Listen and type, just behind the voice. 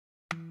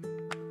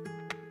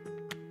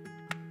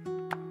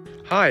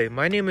Hi,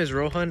 my name is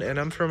Rohan and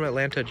I'm from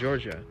Atlanta,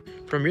 Georgia.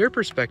 From your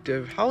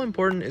perspective, how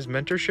important is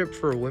mentorship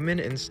for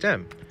women in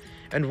STEM?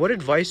 And what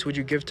advice would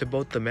you give to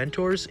both the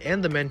mentors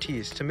and the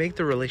mentees to make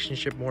the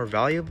relationship more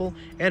valuable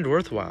and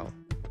worthwhile?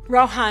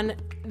 Rohan,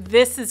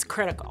 this is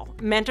critical.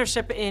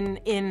 Mentorship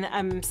in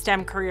a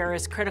STEM career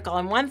is critical.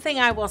 And one thing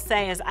I will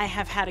say is I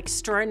have had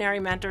extraordinary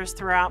mentors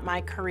throughout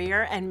my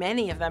career, and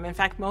many of them, in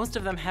fact, most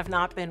of them have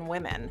not been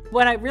women.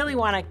 What I really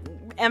want to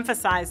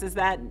emphasize is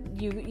that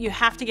you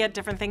have to get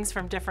different things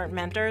from different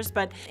mentors,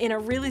 but in a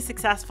really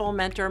successful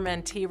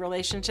mentor-mentee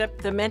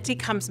relationship, the mentee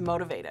comes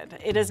motivated.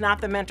 It is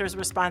not the mentor's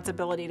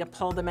responsibility to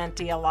pull the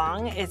mentee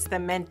along, it's the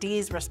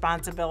mentee's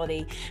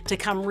responsibility to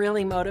come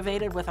really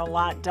motivated with a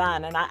lot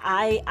done. And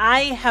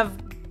I have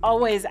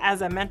always,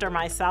 as a mentor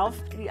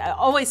myself, I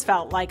always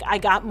felt like I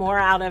got more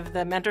out of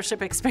the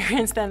mentorship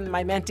experience than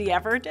my mentee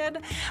ever did.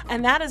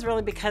 And that is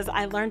really because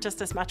I learned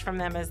just as much from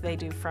them as they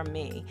do from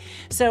me.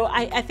 So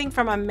I think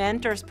from a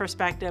mentor's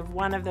perspective,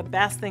 one of the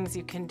best things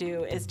you can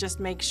do is just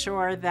make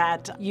sure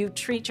that you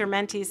treat your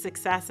mentee's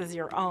success as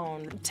your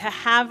own. To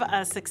have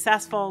a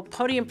successful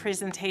podium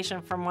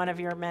presentation from one of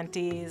your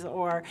mentees,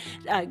 or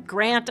a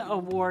grant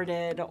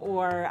awarded,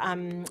 or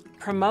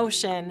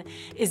promotion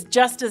is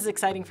just as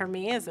exciting for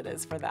me as it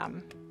is for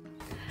them.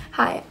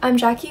 Hi, I'm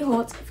Jackie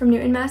Holt from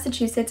Newton,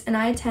 Massachusetts, and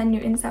I attend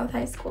Newton South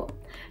High School.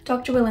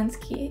 Dr.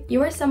 Walensky,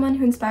 you are someone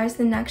who inspires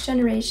the next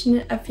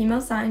generation of female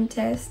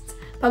scientists,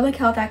 public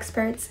health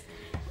experts,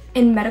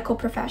 and medical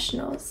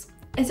professionals.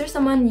 Is there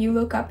someone you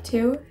look up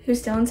to who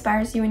still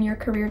inspires you in your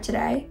career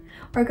today,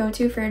 or go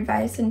to for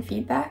advice and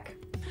feedback?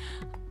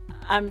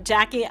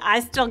 Jackie, I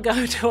still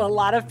go to a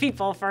lot of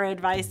people for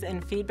advice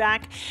and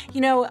feedback.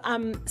 You know,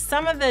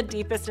 some of the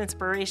deepest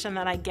inspiration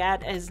that I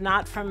get is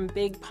not from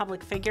big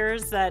public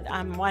figures that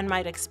one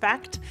might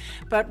expect,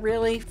 but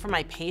really from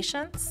my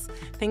patients,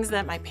 things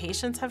that my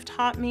patients have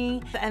taught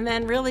me, and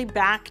then really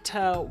back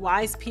to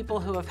wise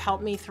people who have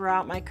helped me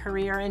throughout my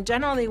career. And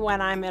generally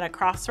when I'm at a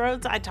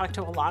crossroads, I talk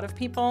to a lot of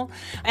people,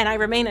 and I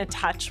remain in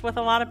touch with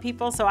a lot of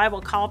people. So I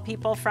will call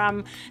people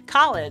from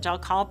college, I'll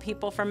call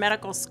people from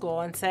medical school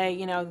and say,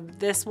 you know,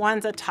 this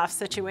one's a tough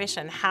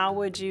situation. How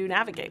would you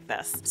navigate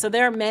this? So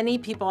there are many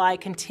people I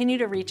continue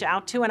to reach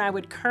out to, and I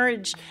would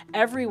encourage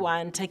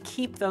everyone to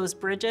keep those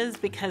bridges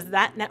because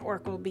that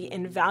network will be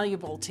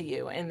invaluable to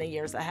you in the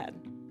years ahead.